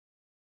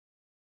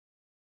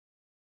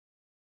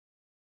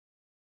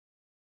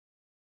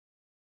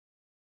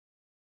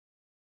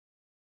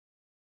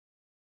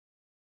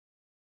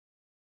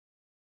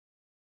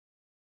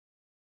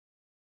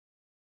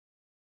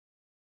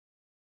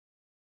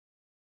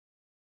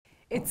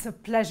It's a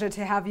pleasure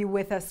to have you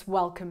with us.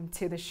 Welcome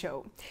to the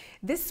show.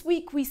 This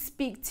week we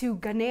speak to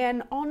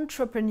Ghanaian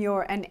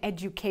entrepreneur and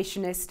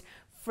educationist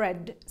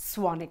Fred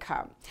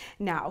Swaniker.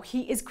 Now,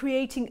 he is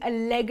creating a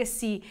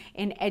legacy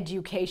in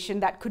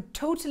education that could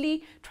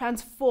totally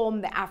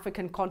transform the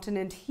African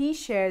continent. He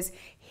shares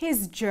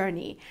his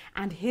journey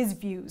and his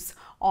views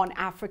on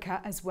Africa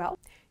as well.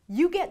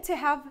 You get to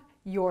have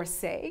your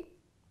say,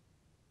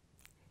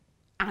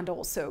 and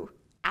also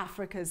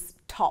Africa's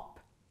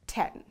top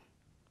 10.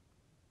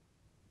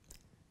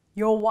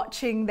 You're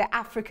watching the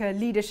Africa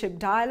Leadership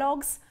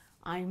Dialogues.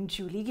 I'm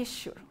Julie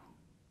Gichuru.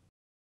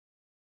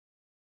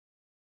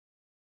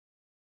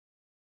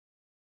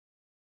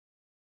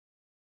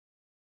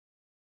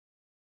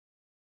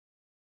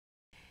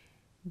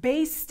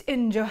 Based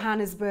in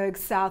Johannesburg,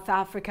 South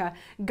Africa,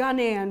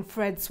 Ghanaian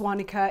Fred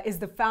Swaniker is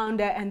the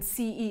founder and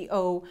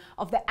CEO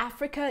of the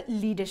Africa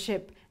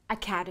Leadership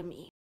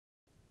Academy.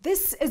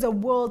 This is a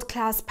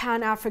world-class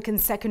Pan-African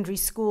secondary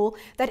school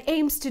that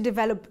aims to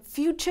develop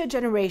future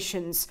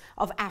generations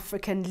of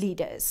African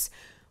leaders.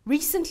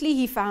 Recently,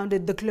 he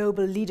founded the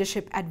Global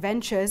Leadership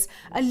Adventures,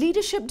 a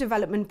leadership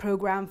development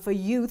program for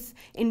youth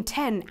in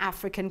 10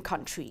 African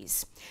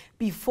countries.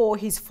 Before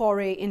his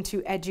foray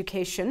into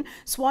education,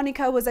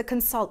 Swaniker was a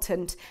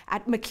consultant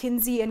at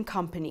McKinsey &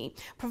 Company,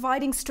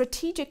 providing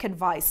strategic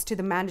advice to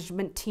the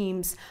management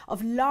teams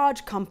of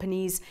large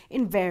companies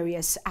in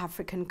various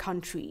African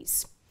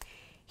countries.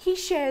 He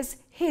shares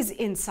his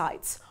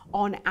insights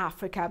on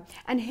Africa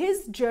and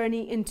his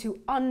journey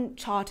into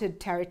uncharted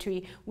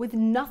territory with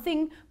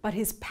nothing but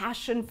his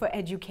passion for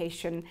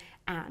education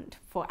and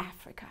for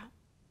Africa.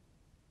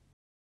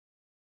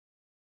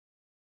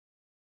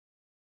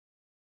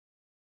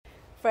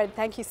 Fred,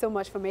 thank you so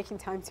much for making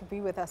time to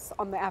be with us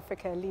on the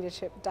Africa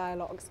Leadership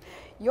Dialogues.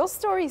 Your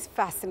story is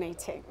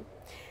fascinating.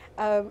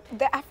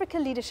 The Africa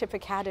Leadership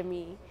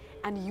Academy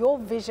and your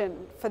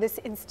vision for this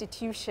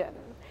institution,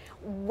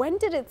 when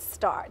did it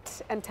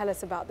start? And tell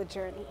us about the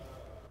journey.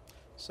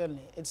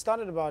 Certainly. It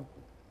started about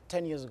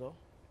 10 years ago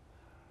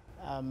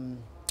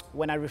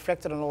when I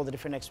reflected on all the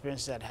different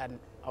experiences I'd had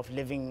of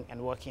living and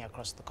working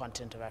across the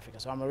continent of Africa.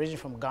 So I'm originally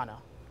from Ghana,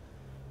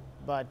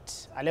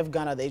 but I left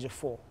Ghana at the age of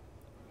 4.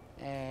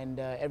 And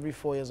every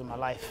 4 years of my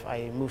life,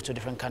 I moved to a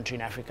different country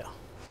in Africa.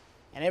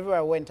 And everywhere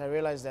I went, I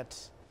realized that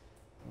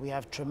we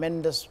have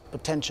tremendous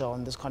potential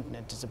on this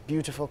continent. It's a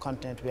beautiful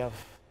continent. We have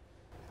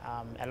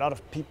a lot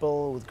of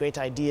people with great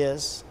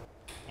ideas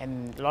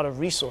and a lot of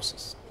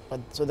resources.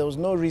 So there was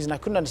no reason, I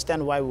couldn't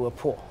understand why we were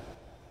poor.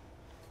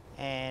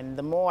 And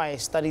the more I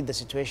studied the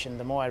situation,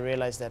 the more I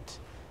realized that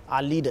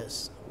our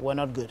leaders were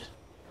not good.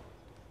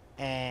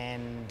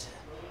 And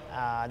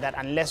that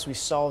unless we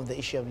solved the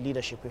issue of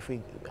leadership,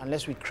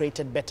 unless we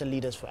created better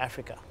leaders for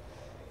Africa,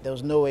 there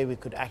was no way we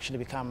could actually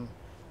become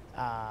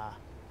a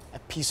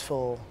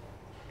peaceful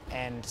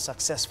and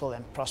successful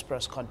and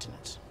prosperous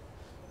continent.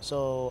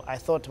 So I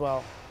thought,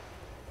 well,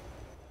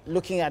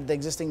 looking at the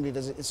existing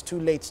leaders, it's too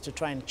late to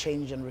try and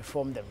change and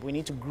reform them. We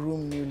need to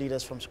groom new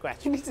leaders from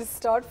scratch. You need to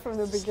start from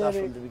the beginning. Start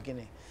from the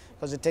beginning,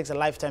 because it takes a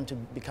lifetime to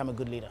become a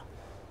good leader.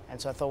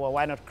 And so I thought, well,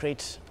 why not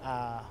create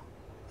a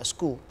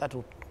school that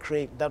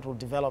will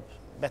develop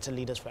better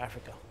leaders for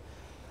Africa?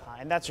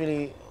 And that's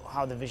really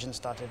how the vision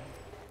started.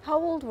 How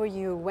old were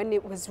you when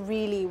it was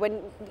really,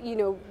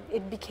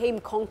 it became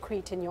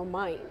concrete in your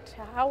mind?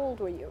 How old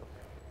were you?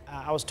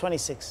 I was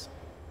 26.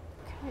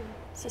 Okay,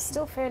 so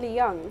still fairly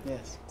young.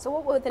 Yes. So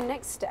what were the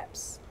next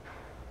steps?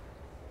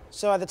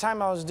 So at the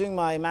time I was doing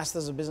my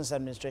Master's of Business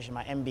Administration,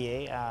 my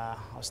MBA. I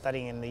was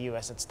studying in the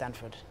US at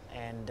Stanford.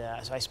 And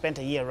so I spent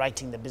a year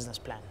writing the business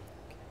plan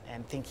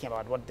and thinking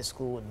about what the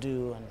school would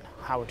do and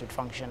how it would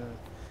function.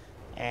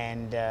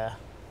 And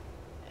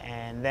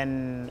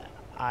then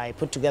I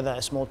put together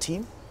a small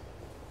team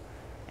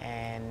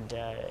and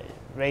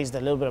raised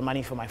a little bit of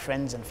money for my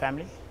friends and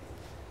family.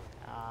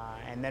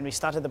 And then we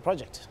started the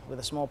project with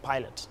a small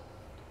pilot.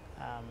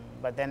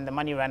 But then the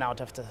money ran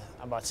out after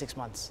about 6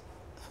 months.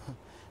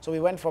 So we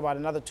went for about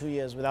another 2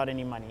 years without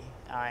any money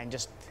and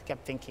just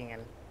kept thinking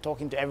and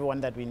talking to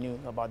everyone that we knew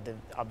about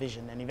our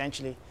vision. And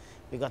eventually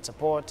we got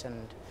support,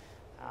 and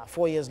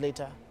 4 years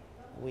later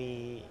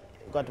we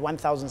got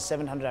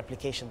 1,700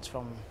 applications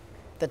from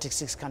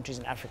 36 countries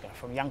in Africa,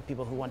 from young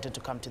people who wanted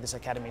to come to this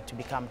academy to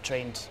become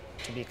trained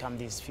to become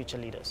these future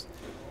leaders.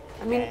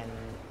 And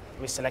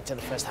we selected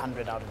the first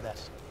 100 out of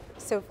that.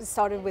 So it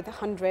started with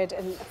 100,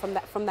 and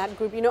from that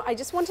group, I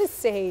just want to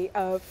say,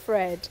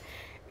 Fred,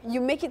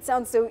 you make it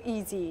sound so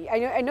easy.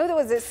 I know there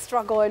was a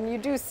struggle, and you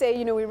do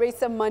say, we raised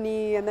some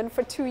money, and then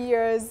for 2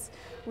 years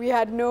we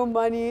had no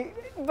money.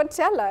 But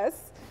tell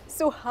us,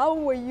 so how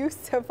were you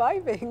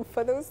surviving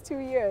for those 2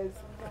 years?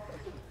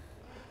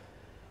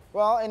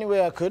 Well, any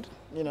way I could,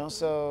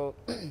 so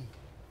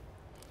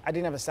I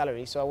didn't have a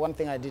salary. So one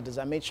thing I did is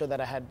I made sure that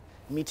I had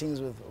meetings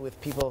with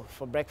people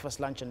for breakfast,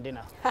 lunch, and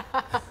dinner.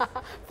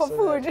 For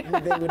food.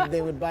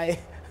 They would buy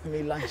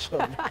me lunch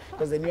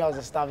because they knew I was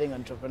a starving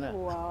entrepreneur.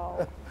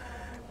 Wow.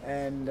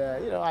 And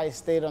I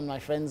stayed on my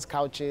friends'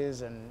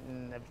 couches and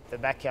in the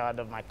backyard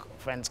of my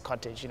friend's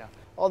cottage.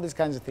 All these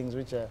kinds of things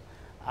which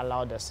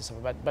allowed us to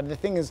suffer. But the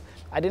thing is,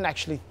 it didn't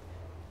actually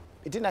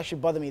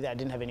bother me that I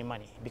didn't have any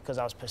money, because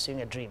I was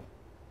pursuing a dream.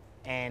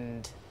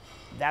 And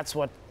that's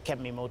what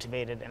kept me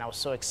motivated, and I was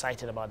so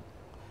excited about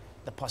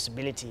the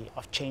possibility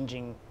of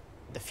changing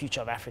the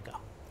future of Africa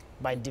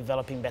by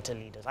developing better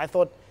leaders. I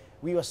thought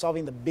we were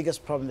solving the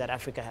biggest problem that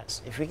Africa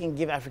has. If we can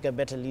give Africa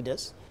better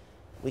leaders,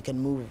 we can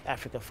move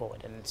Africa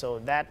forward. And so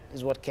that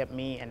is what kept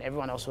me and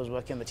everyone else who was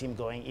working on the team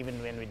going,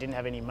 even when we didn't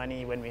have any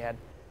money, when we had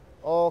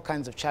all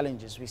kinds of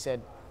challenges. We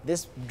said,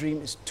 this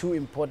dream is too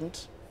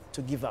important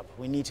to give up.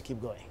 We need to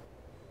keep going.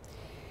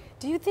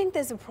 Do you think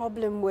there's a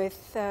problem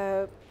with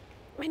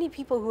many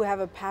people who have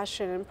a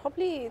passion, and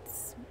probably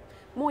it's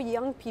more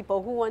young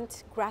people who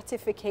want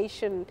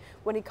gratification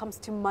when it comes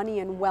to money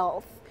and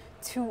wealth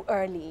too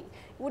early?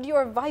 Would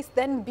your advice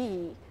then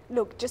be,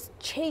 look, just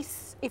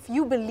chase, if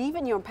you believe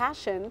in your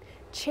passion,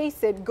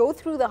 chase it, go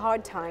through the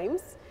hard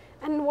times,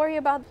 and worry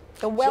about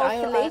the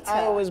wealth later?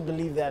 I always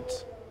believe that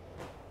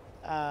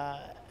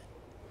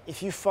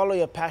if you follow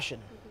your passion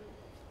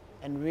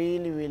and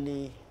really,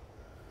 really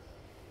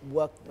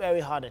work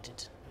very hard at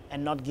it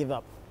and not give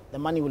up, the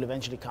money will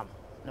eventually come,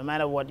 no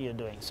matter what you're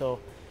doing. So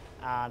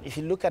if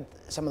you look at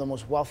some of the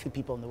most wealthy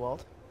people in the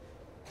world,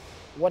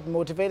 what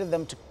motivated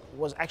them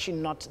was actually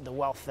not the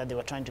wealth that they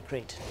were trying to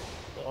create,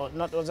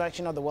 was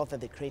actually not the wealth that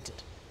they created.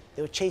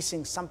 They were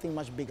chasing something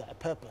much bigger, a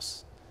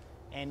purpose.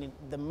 And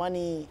the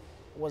money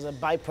was a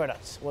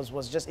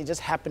byproduct, it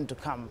just happened to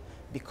come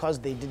because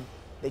they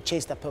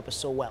chased that purpose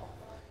so well.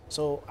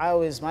 So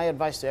my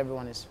advice to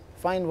everyone is,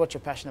 find what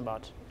you're passionate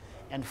about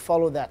and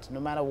follow that no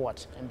matter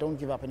what, and don't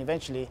give up. And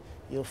eventually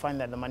you'll find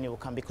that the money will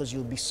come, because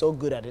you'll be so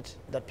good at it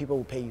that people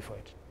will pay you for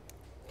it.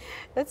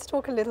 Let's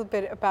talk a little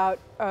bit about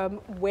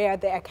where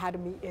the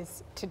Academy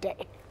is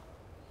today.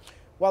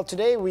 Well,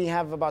 today we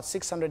have about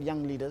 600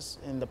 young leaders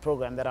in the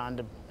program that are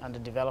under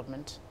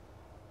development.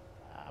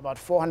 About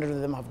 400 of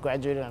them have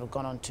graduated and have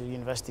gone on to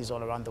universities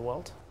all around the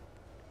world.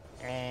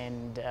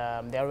 And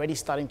they're already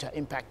starting to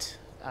impact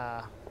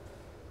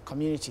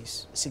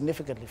communities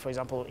significantly. For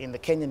example, in the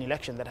Kenyan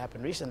election that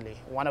happened recently,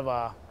 one of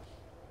our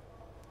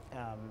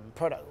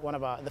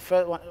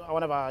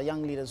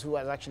young leaders, who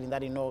was actually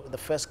the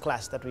first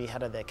class that we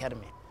had at the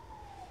Academy,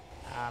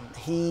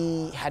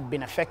 he had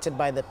been affected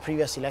by the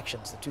previous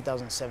elections, the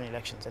 2007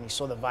 elections, and he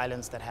saw the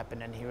violence that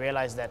happened, and he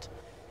realized that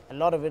a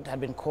lot of it had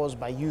been caused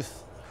by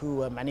youth who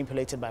were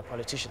manipulated by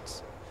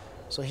politicians.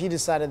 So he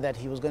decided that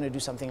he was going to do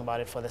something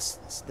about it for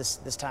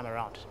this time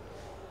around.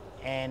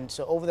 And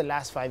so over the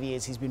last 5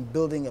 years, he's been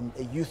building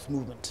a youth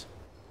movement.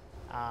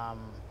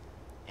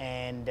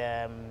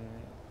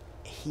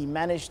 He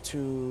managed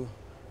to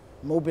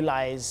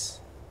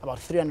mobilize about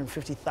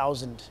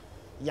 350,000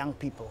 young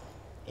people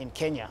in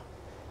Kenya.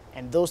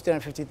 And those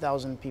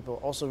 350,000 people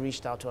also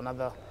reached out to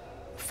another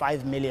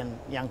 5 million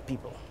young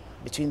people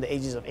between the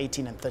ages of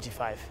 18 and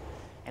 35,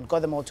 and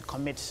got them all to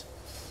commit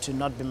to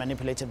not be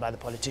manipulated by the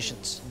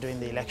politicians during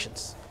the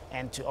elections,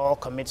 and to all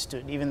commit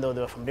to, even though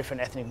they were from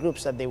different ethnic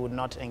groups, that they would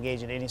not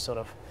engage in any sort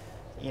of,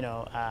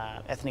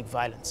 ethnic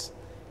violence.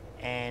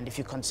 And if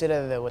you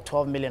consider there were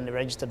 12 million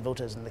registered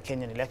voters in the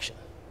Kenyan election,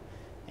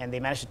 and they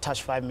managed to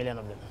touch 5 million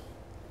of them,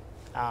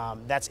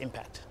 that's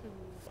impact.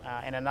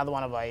 And another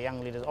one of our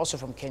young leaders, also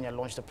from Kenya,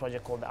 launched a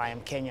project called the I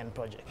Am Kenyan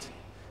project,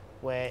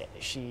 where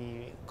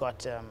she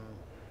got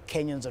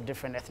Kenyans of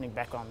different ethnic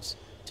backgrounds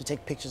to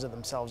take pictures of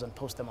themselves and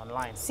post them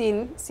online.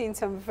 Seen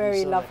some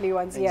very lovely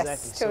ones, exactly.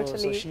 Yes,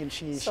 totally.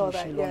 So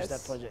she launched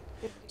that project.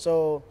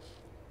 So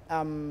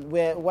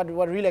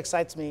what really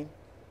excites me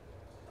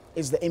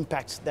is the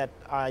impact that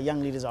our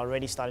young leaders are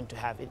already starting to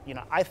have.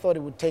 I thought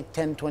it would take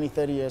 10, 20,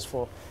 30 years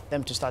for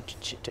them to start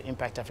to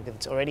impact Africa.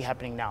 It's already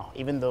happening now,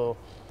 even though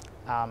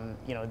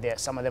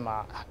some of them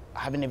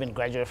haven't even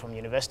graduated from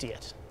university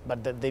yet.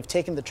 But they've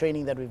taken the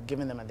training that we've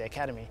given them at the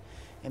Academy,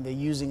 and they're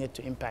using it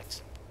to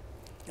impact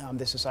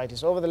their society.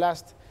 So over the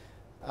last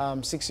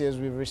 6 years,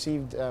 we've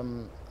received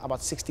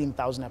about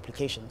 16,000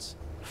 applications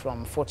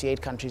from 48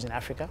 countries in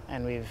Africa,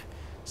 and we've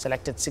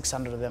selected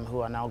 600 of them who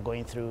are now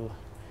going through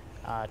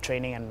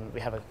training, and we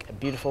have a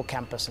beautiful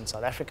campus in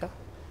South Africa,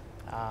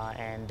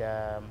 and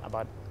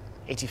about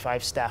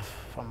 85 staff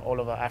from all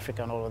over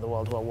Africa and all over the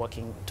world who are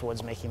working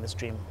towards making this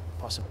dream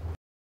possible.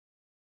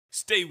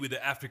 Stay with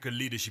the Africa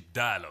Leadership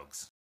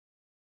Dialogues.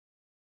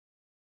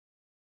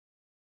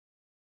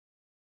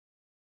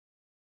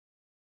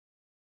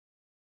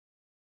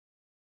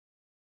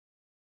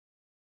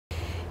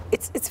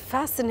 It's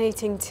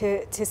fascinating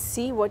to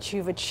see what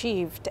you've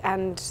achieved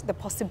and the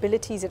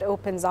possibilities it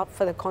opens up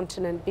for the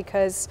continent,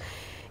 because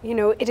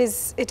it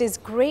is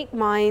great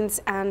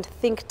minds and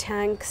think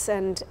tanks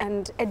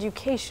and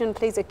education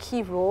plays a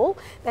key role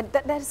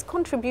that has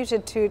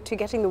contributed to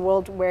getting the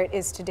world where it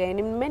is today. And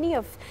in many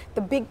of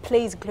the big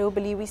plays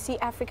globally, we see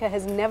Africa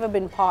has never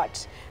been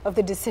part of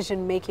the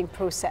decision-making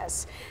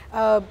process.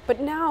 But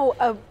now,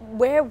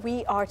 where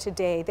we are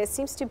today, there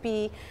seems to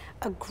be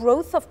a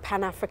growth of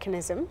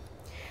Pan-Africanism,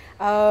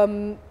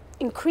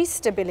 increased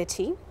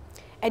stability,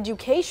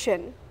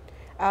 education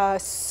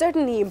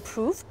certainly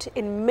improved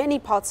in many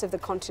parts of the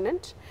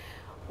continent.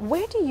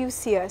 Where do you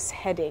see us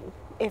heading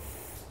if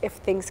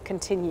things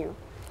continue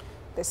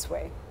this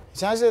way?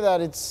 So I say that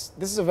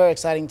this is a very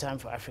exciting time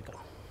for Africa.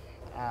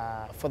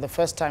 For the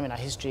first time in our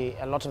history,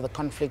 a lot of the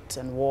conflict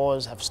and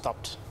wars have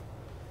stopped.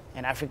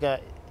 And Africa,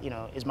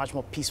 is much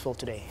more peaceful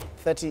today.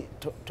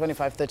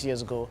 25, 30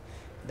 years ago,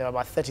 there were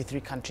about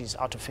 33 countries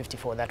out of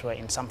 54 that were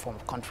in some form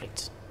of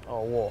conflict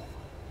or war.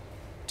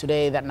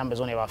 Today, that number is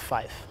only about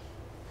 5.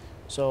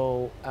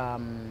 So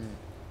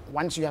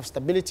once you have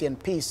stability and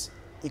peace,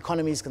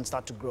 economies can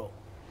start to grow.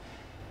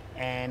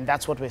 And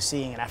that's what we're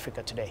seeing in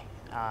Africa today.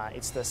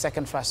 It's the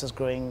second fastest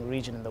growing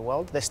region in the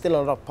world. There's still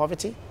a lot of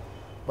poverty,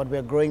 but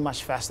we're growing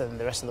much faster than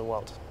the rest of the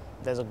world.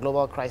 There's a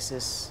global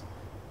crisis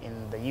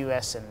in the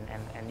US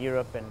and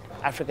Europe, and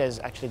Africa is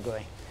actually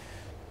growing.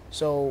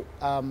 So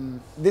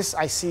this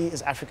I see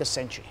is Africa's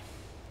century.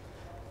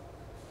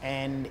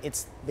 And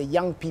it's the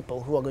young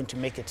people who are going to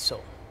make it so,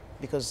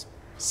 because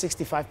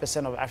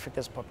 65% of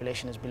Africa's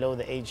population is below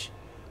the age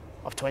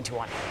of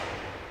 21.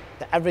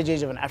 The average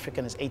age of an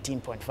African is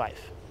 18.5.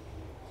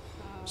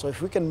 So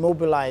if we can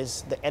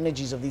mobilize the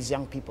energies of these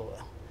young people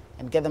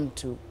and get them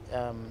to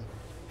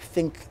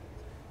think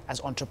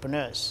as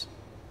entrepreneurs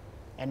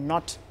and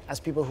not as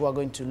people who are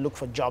going to look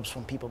for jobs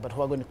from people, but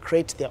who are going to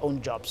create their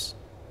own jobs,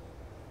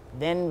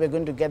 then we're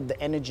going to get the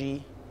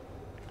energy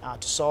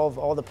to solve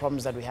all the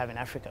problems that we have in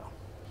Africa.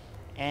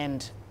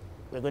 And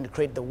we're going to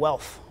create the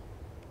wealth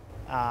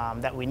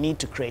that we need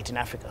to create in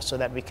Africa so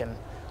that we can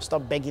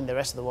stop begging the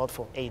rest of the world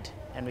for aid,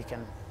 and we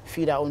can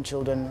feed our own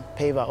children,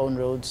 pave our own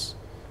roads,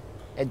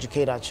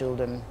 educate our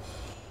children,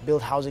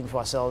 build housing for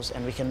ourselves,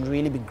 and we can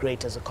really be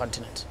great as a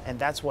continent. And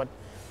that's what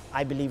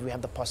I believe we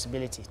have the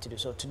possibility to do.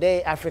 So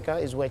today, Africa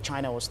is where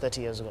China was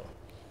 30 years ago.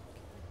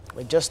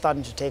 We're just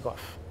starting to take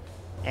off.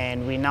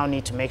 And we now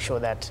need to make sure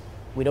that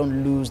we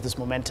don't lose this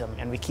momentum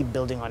and we keep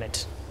building on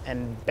it.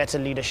 And better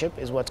leadership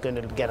is what's going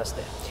to get us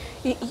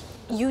there.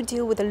 You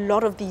deal with a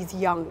lot of these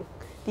young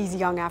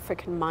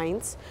African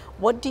minds.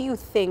 What do you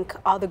think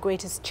are the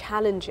greatest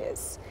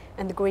challenges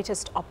and the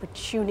greatest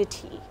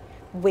opportunity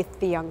with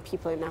the young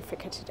people in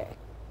Africa today?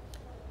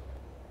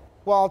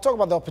 Well, I'll talk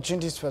about the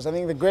opportunities first. I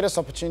think the greatest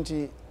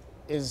opportunity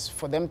is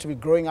for them to be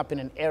growing up in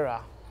an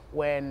era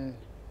when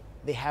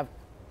they have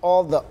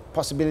all the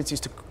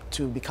possibilities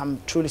to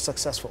become truly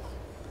successful.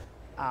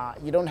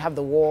 You don't have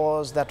the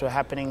wars that were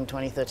happening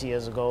 20, 30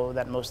 years ago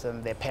that most of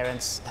them, their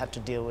parents had to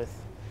deal with.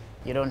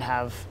 You don't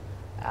have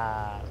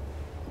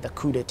the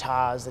coup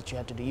d'etats that you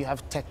had to do. You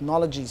have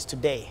technologies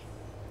today,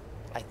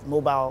 like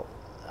mobile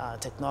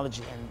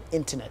technology and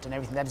internet and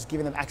everything that is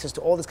giving them access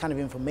to all this kind of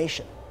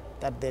information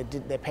that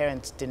their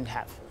parents didn't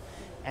have.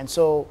 And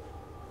so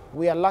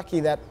we are lucky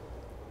that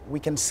we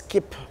can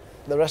skip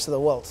the rest of the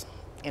world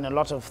in a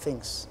lot of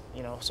things.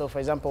 So for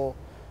example,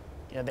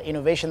 the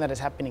innovation that has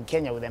happened in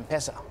Kenya with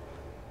M-Pesa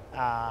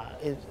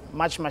is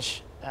much,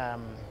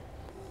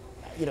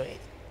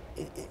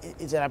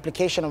 it's an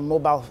application of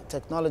mobile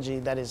technology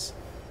that is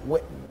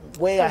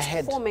way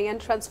ahead.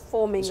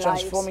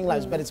 Transforming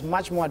lives, but it's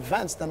much more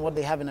advanced than what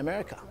they have in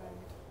America.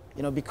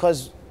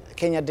 Because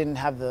Kenya didn't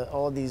have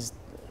all these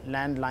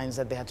landlines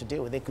that they had to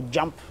deal with. They could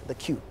jump the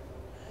queue.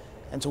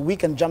 And so we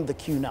can jump the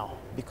queue now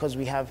because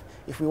we have,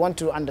 if we want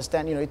to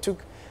understand, it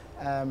took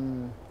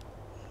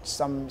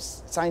some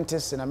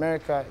scientists in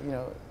America,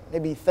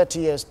 maybe 30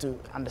 years to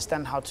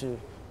understand how to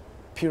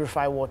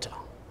purify water.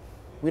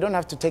 We don't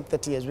have to take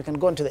 30 years. We can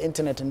go onto the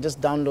internet and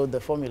just download the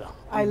formula.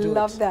 I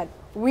love that.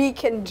 We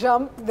can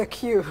jump the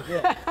queue.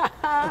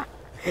 Yeah.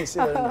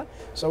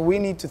 So we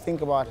need to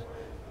think about,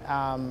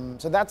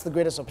 so that's the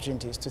greatest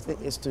opportunity,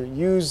 is to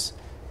use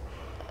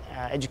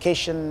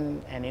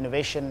education and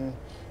innovation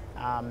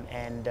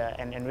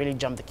and really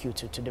jump the queue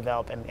to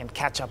develop and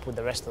catch up with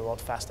the rest of the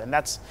world faster. And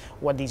that's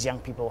what these young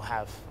people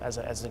have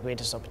as the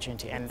greatest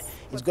opportunity. And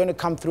it's going to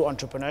come through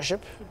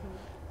entrepreneurship,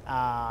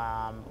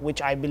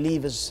 which I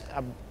believe is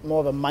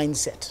more of a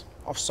mindset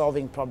of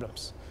solving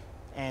problems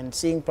and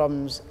seeing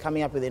problems,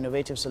 coming up with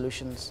innovative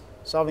solutions,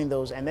 solving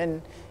those. And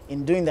then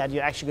in doing that,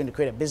 you're actually going to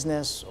create a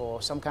business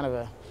or some kind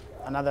of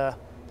another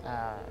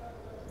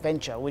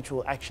venture which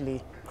will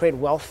actually create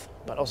wealth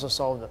but also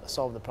solve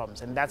the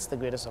problems, and that's the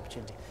greatest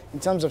opportunity. In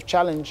terms of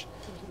challenge,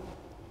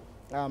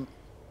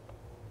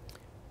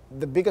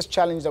 the biggest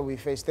challenge that we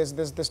face,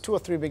 there's 2 or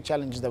 3 big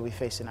challenges that we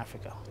face in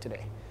Africa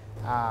today.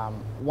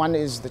 One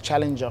is the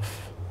challenge of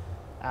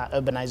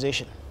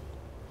urbanization.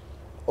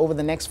 Over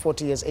the next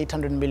 40 years,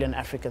 800 million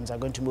Africans are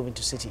going to move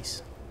into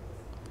cities.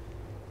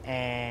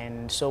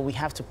 And so we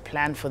have to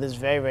plan for this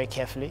very, very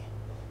carefully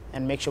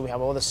and make sure we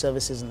have all the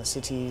services in the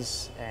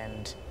cities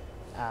and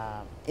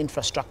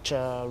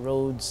infrastructure,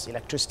 roads,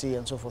 electricity,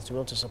 and so forth to be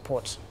able to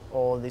support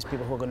all these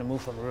people who are going to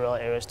move from rural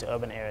areas to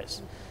urban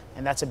areas.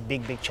 And that's a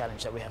big, big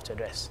challenge that we have to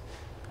address.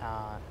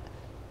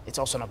 It's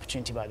also an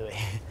opportunity, by the way.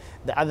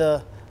 The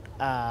other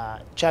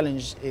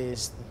challenge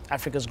is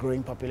Africa's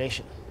growing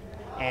population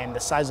and the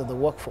size of the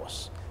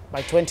workforce.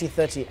 By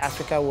 2030,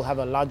 Africa will have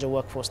a larger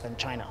workforce than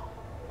China.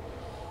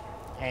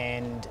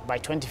 And by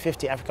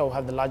 2050, Africa will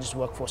have the largest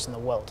workforce in the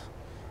world.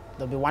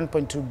 There'll be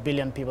 1.2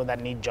 billion people that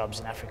need jobs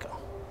in Africa.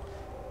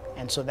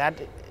 And so that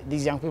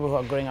these young people who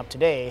are growing up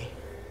today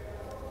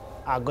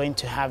are going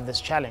to have this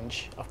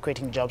challenge of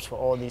creating jobs for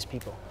all these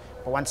people.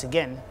 But once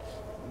again,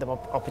 the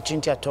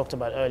opportunity I talked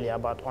about earlier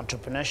about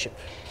entrepreneurship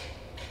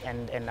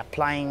and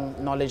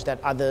applying knowledge that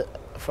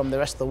from the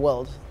rest of the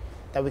world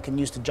that we can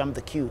use to jump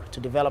the queue to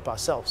develop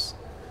ourselves.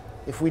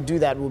 If we do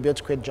that, we'll be able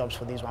to create jobs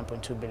for these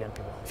 1.2 billion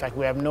people. In fact,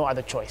 we have no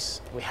other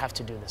choice. We have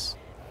to do this.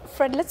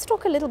 Fred, let's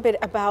talk a little bit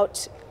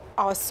about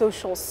our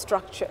social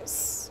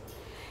structures.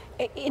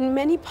 In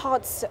many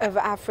parts of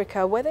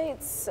Africa, whether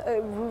it's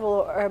rural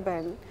or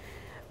urban,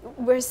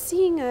 we're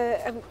seeing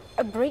a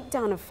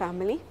breakdown of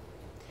family.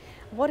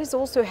 What is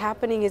also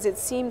happening is it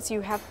seems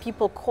you have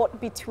people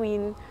caught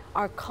between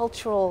our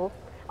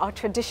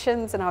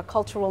traditions and our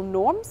cultural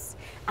norms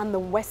and the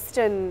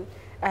Western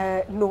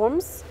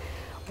norms.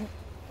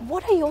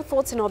 What are your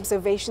thoughts and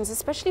observations,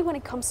 especially when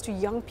it comes to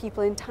young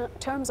people in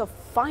terms of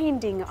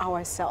finding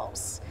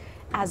ourselves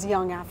as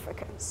young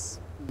Africans?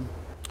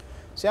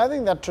 See, I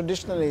think that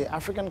traditionally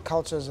African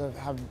cultures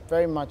have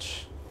very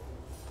much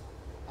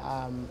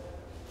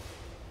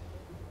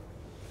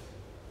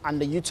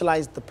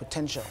underutilized the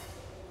potential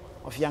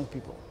of young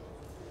people.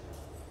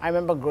 I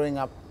remember growing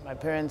up, my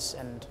parents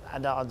and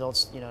other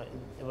adults, you know,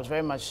 it was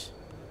very much,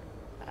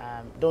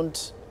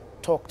 don't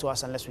talk to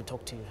us unless we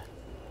talk to you.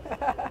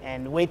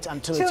 And wait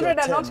until it's your turn. Children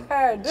are not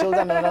heard.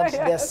 Children are not,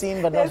 they're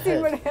seen but not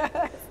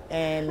heard.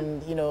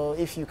 And, you know,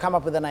 if you come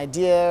up with an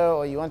idea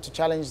or you want to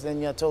challenge,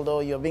 then you're told, oh,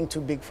 you're being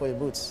too big for your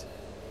boots.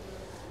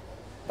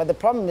 But the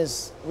problem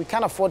is we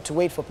can't afford to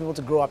wait for people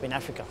to grow up in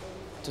Africa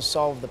to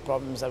solve the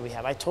problems that we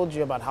have. I told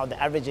you about how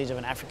the average age of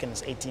an African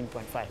is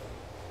 18.5.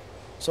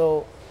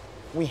 So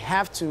we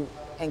have to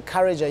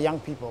encourage our young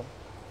people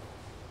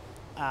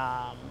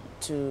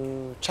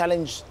to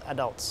challenge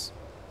adults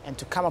and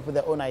to come up with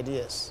their own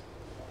ideas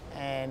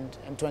and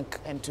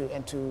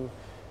to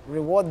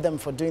reward them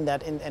for doing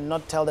that and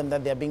not tell them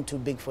that they're being too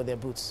big for their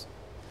boots.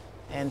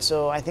 And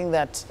so I think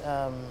that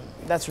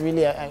that's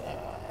really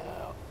a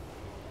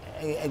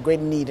great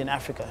need in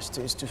Africa,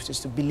 is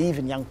to believe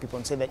in young people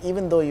and say that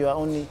even though you are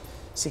only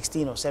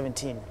 16 or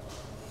 17,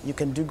 you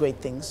can do great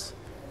things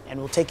and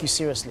we'll take you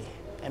seriously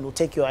and we'll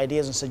take your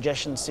ideas and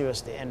suggestions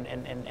seriously.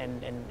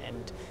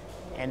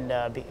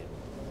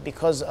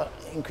 Because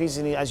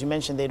increasingly, as you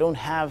mentioned, they don't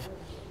have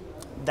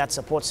that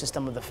support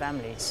system of the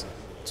families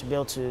to be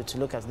able to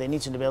look at. They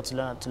need to be able to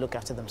learn to look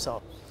after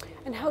themselves.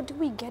 And how do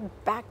we get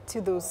back to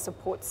those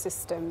support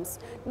systems,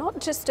 not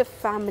just of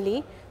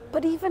family,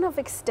 but even of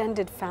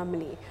extended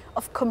family,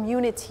 of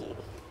community?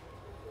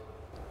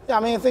 Yeah, I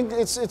mean, I think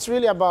it's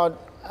really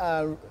about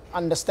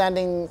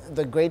understanding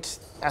the great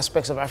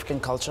aspects of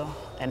African culture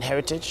and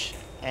heritage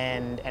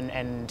and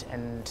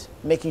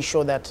making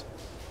sure that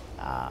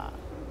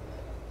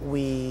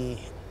we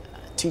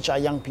teach our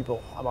young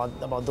people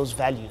about those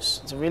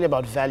values. It's really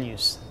about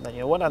values. That,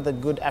 you know, what are the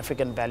good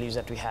African values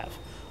that we have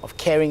of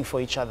caring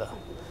for each other,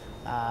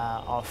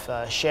 of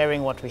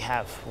sharing what we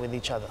have with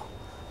each other,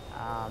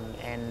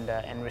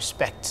 and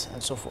respect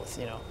and so forth.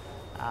 You know,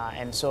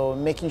 and so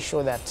making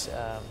sure that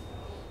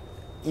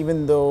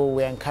even though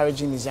we're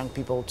encouraging these young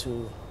people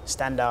to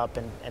stand up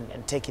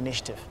and take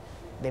initiative,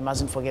 they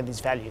mustn't forget these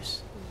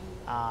values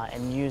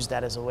and use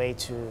that as a way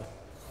to.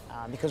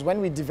 Because when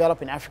we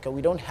develop in Africa,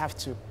 we don't have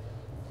to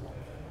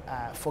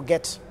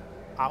forget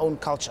our own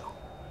culture.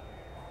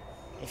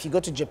 If you go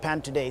to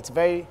Japan today, it's a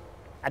very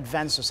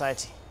advanced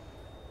society.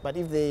 But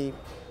if you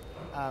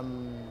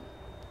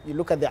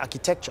look at the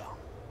architecture,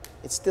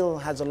 it still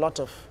has a lot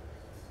of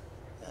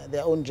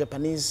their own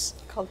Japanese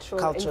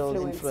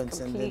cultural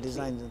influence in their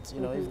designs.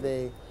 You know, if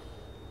they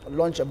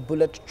launch a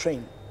bullet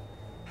train,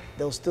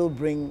 they'll still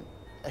bring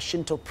a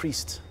Shinto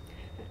priest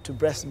to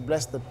bless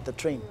the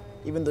train,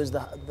 even though it's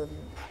the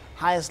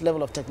highest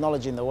level of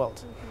technology in the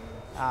world.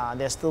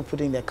 They're still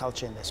putting their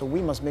culture in there. So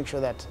we must make sure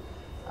that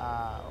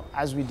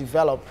as we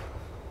develop,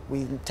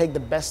 we take the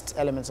best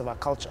elements of our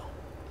culture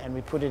and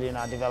we put it in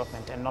our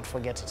development and not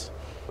forget it.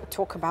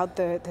 Talk about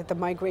the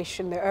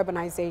migration, the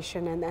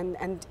urbanization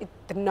and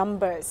the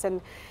numbers.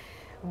 And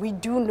we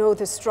do know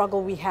the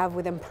struggle we have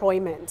with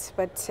employment,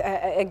 but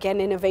again,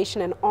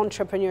 innovation and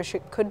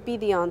entrepreneurship could be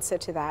the answer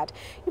to that.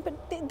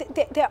 But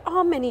there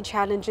are many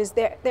challenges,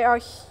 there are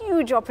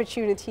huge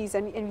opportunities,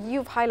 and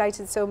you've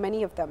highlighted so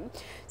many of them.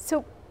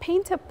 So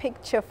paint a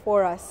picture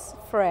for us,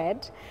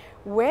 Fred.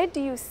 Where do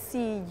you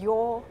see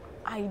your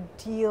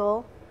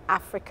ideal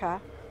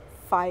Africa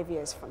 5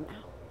 years from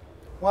now?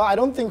 Well, I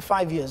don't think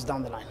 5 years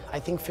down the line. I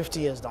think 50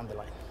 years down the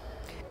line.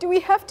 Do we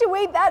have to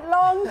wait that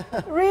long?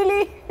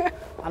 Really?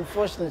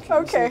 Unfortunately.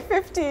 Okay,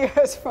 50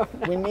 years from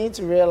now. We need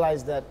to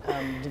realize that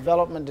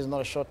development is not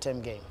a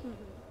short-term game.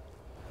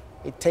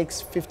 It takes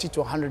 50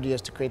 to 100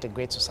 years to create a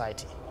great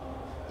society.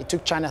 It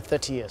took China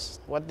 30 years.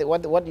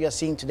 What you are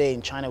seeing today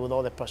in China with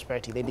all the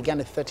prosperity, they began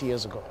it 30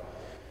 years ago.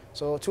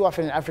 So too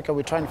often in Africa,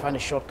 we're trying to find a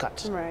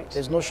shortcut. Right.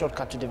 There's no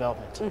shortcut to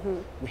development.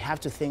 We have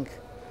to think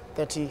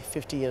 30,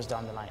 50 years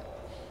down the line.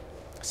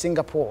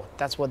 Singapore,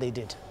 that's what they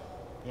did.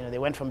 You know, they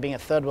went from being a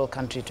third world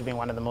country to being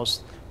one of the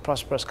most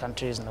prosperous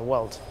countries in the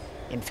world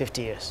in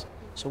 50 years.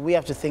 So we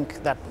have to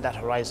think that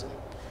horizon.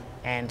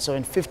 And so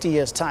in 50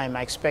 years' time,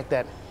 I expect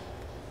that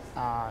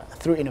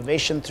through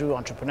innovation, through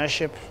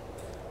entrepreneurship,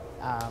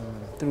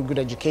 through good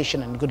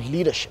education and good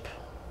leadership,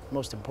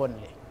 most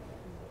importantly,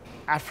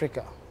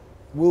 Africa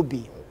will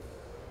be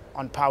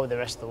on par with the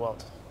rest of the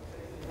world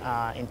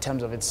in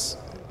terms of its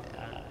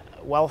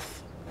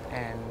wealth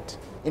and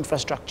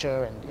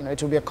infrastructure. And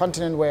it will be a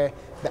continent where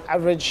the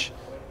average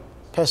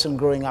person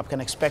growing up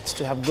can expect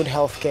to have good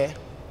health care,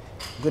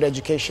 good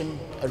education,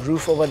 a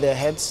roof over their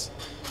heads,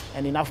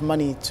 and enough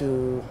money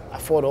to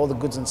afford all the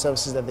goods and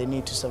services that they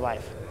need to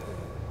survive.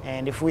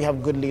 And if we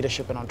have good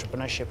leadership and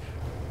entrepreneurship,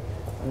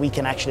 we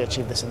can actually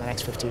achieve this in the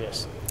next 50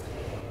 years.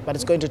 But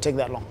it's going to take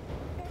that long.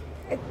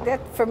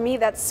 For me,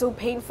 that's so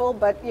painful,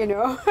 but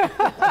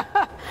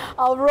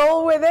I'll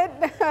roll with it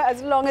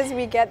as long as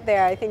we get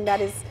there. I think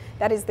that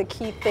is the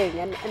key thing.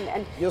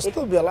 And you'll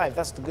still be alive.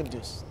 That's the good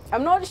news.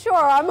 I'm not sure.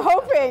 I'm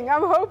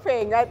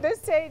hoping. At this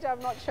stage, I'm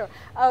not sure.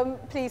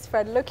 Please,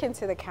 Fred, look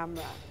into the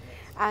camera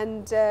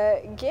and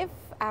give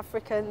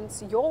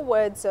Africans your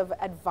words of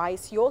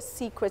advice, your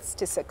secrets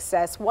to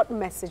success. What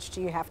message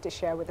do you have to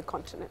share with the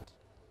continent?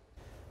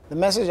 The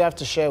message I have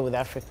to share with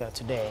Africa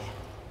today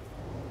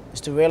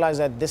is to realize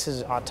that this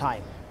is our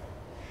time.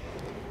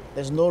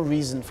 There's no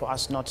reason for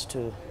us not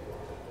to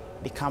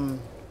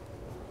become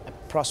a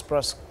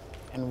prosperous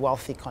and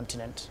wealthy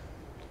continent.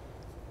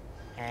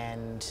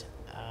 And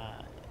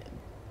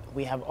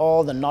we have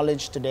all the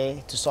knowledge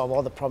today to solve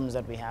all the problems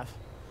that we have.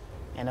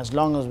 And as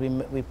long as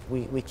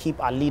we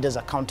keep our leaders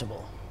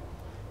accountable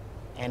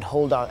and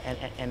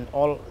and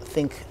all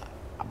think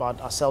about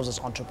ourselves as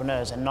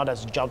entrepreneurs and not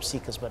as job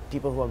seekers, but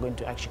people who are going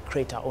to actually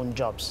create our own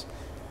jobs,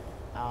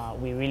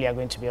 we really are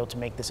going to be able to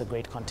make this a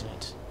great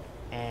continent.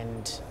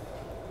 And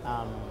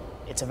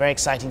it's a very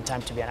exciting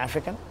time to be an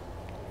African,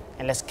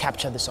 and let's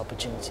capture this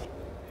opportunity.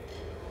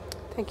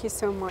 Thank you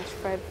so much,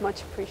 Fred.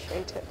 Much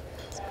appreciated.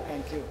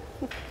 Thank you.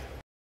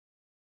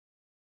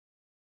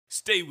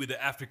 Stay with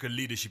the Africa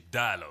Leadership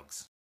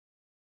Dialogues.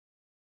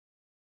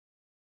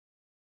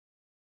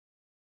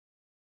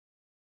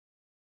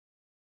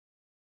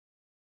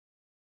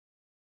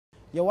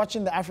 You're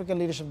watching the African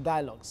Leadership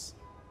Dialogues.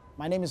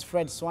 My name is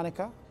Fred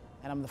Swaniker,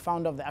 and I'm the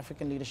founder of the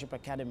African Leadership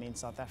Academy in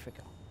South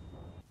Africa.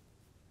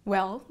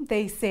 Well,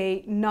 they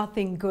say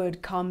nothing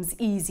good comes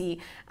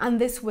easy, and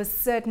this was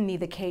certainly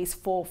the case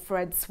for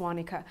Fred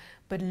Swaniker.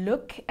 But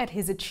look at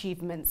his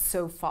achievements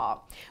so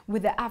far.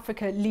 With the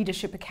Africa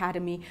Leadership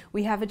Academy,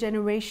 we have a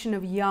generation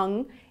of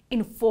young,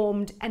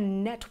 informed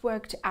and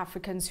networked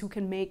Africans who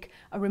can make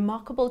a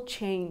remarkable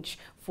change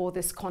for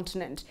this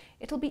continent.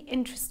 It'll be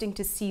interesting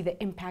to see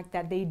the impact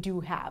that they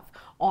do have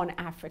on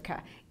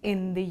Africa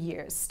in the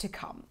years to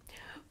come.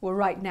 Well,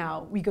 right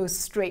now, we go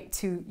straight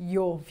to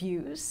your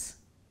views.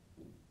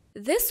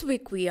 This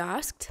week we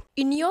asked,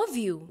 in your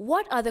view,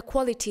 what are the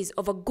qualities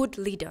of a good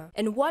leader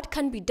and what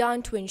can be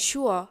done to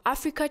ensure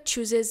Africa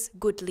chooses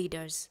good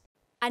leaders?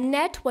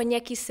 Annette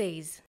Wanyeki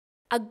says,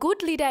 a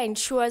good leader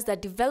ensures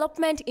that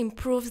development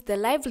improves the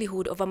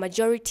livelihood of a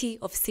majority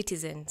of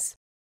citizens.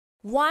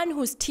 One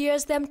who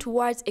steers them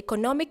towards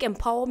economic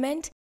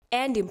empowerment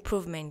and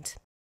improvement.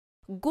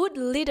 Good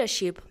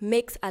leadership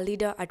makes a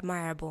leader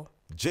admirable.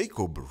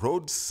 Jacob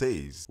Rhodes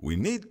says, we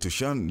need to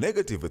shun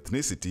negative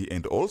ethnicity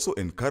and also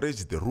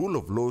encourage the rule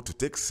of law to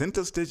take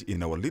center stage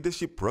in our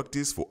leadership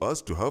practice for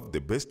us to have the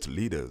best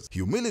leaders.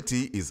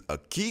 Humility is a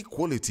key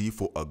quality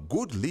for a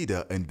good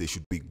leader, and they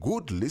should be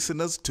good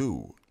listeners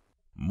too.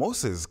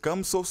 Moses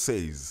Kamso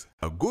says,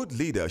 a good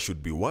leader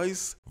should be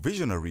wise,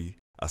 visionary,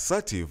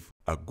 assertive,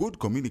 a good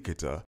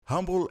communicator,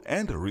 humble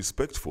and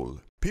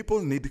respectful.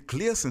 People need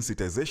clear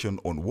sensitization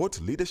on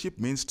what leadership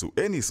means to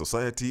any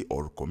society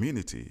or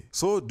community.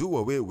 So do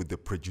away with the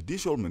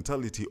prejudicial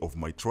mentality of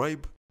my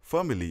tribe,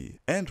 family,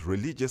 and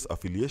religious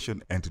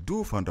affiliation, and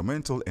do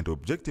fundamental and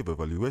objective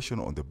evaluation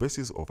on the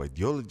basis of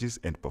ideologies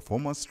and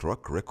performance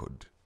track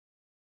record.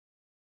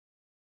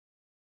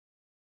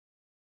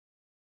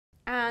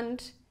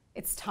 And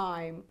it's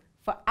time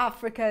for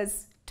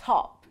Africa's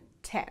Top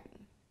 10.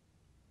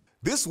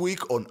 This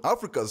week on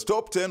Africa's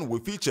Top 10, we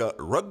feature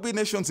rugby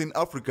nations in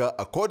Africa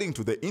according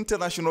to the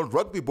International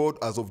Rugby Board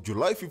as of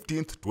July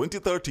 15th,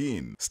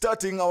 2013.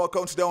 Starting our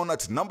countdown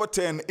at number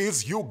 10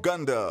 is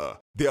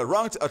Uganda. They are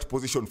ranked at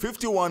position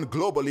 51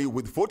 globally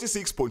with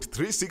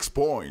 46.36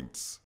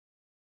 points.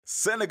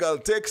 Senegal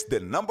takes the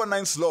number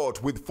 9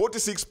 slot with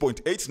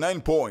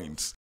 46.89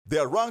 points. They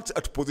are ranked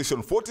at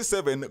position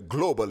 47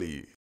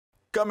 globally.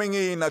 Coming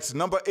in at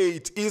number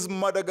 8 is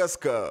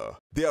Madagascar.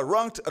 They are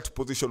ranked at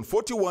position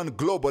 41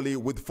 globally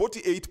with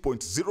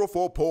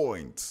 48.04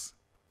 points.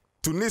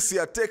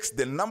 Tunisia takes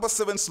the number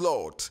 7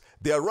 slot.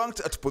 They are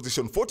ranked at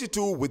position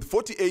 42 with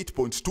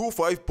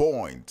 48.25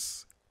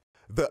 points.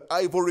 The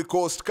Ivory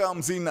Coast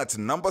comes in at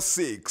number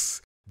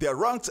 6. They are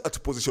ranked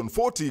at position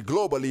 40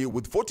 globally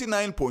with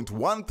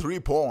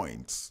 49.13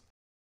 points.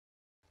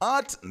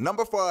 At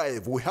number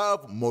 5, we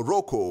have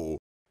Morocco.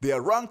 They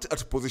are ranked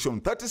at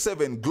position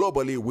 37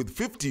 globally with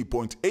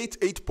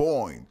 50.88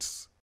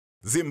 points.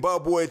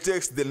 Zimbabwe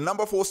takes the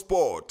number 4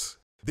 spot.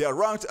 They are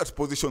ranked at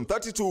position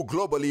 32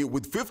 globally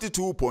with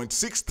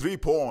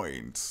 52.63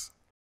 points.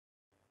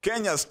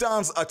 Kenya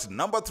stands at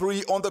number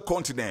 3 on the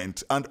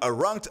continent and are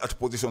ranked at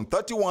position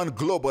 31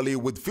 globally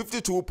with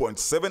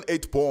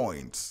 52.78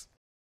 points.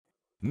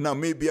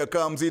 Namibia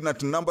comes in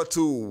at number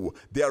 2.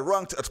 They are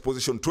ranked at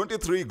position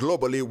 23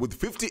 globally with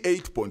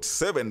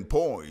 58.7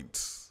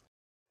 points.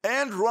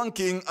 And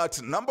ranking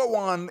at number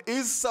 1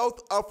 is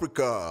South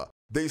Africa.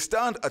 They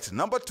stand at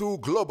number 2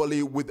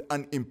 globally with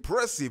an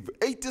impressive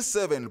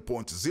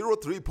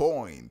 87.03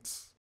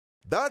 points.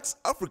 That's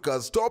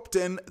Africa's Top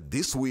 10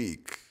 this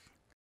week.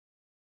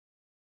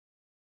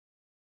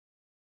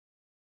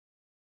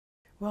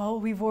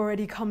 Well, we've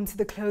already come to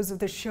the close of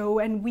the show,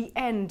 and we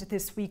end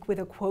this week with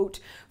a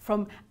quote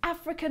from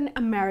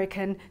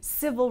African-American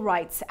civil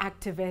rights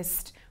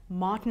activist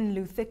Martin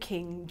Luther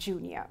King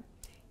Jr.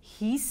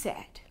 He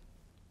said,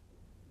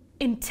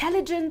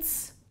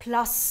 "Intelligence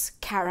plus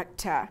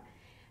character,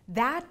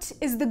 that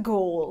is the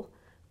goal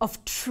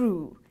of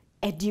true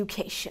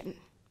education."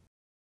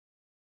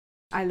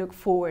 I look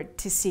forward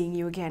to seeing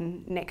you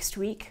again next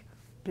week.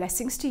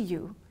 Blessings to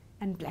you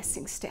and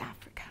blessings to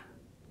Africa.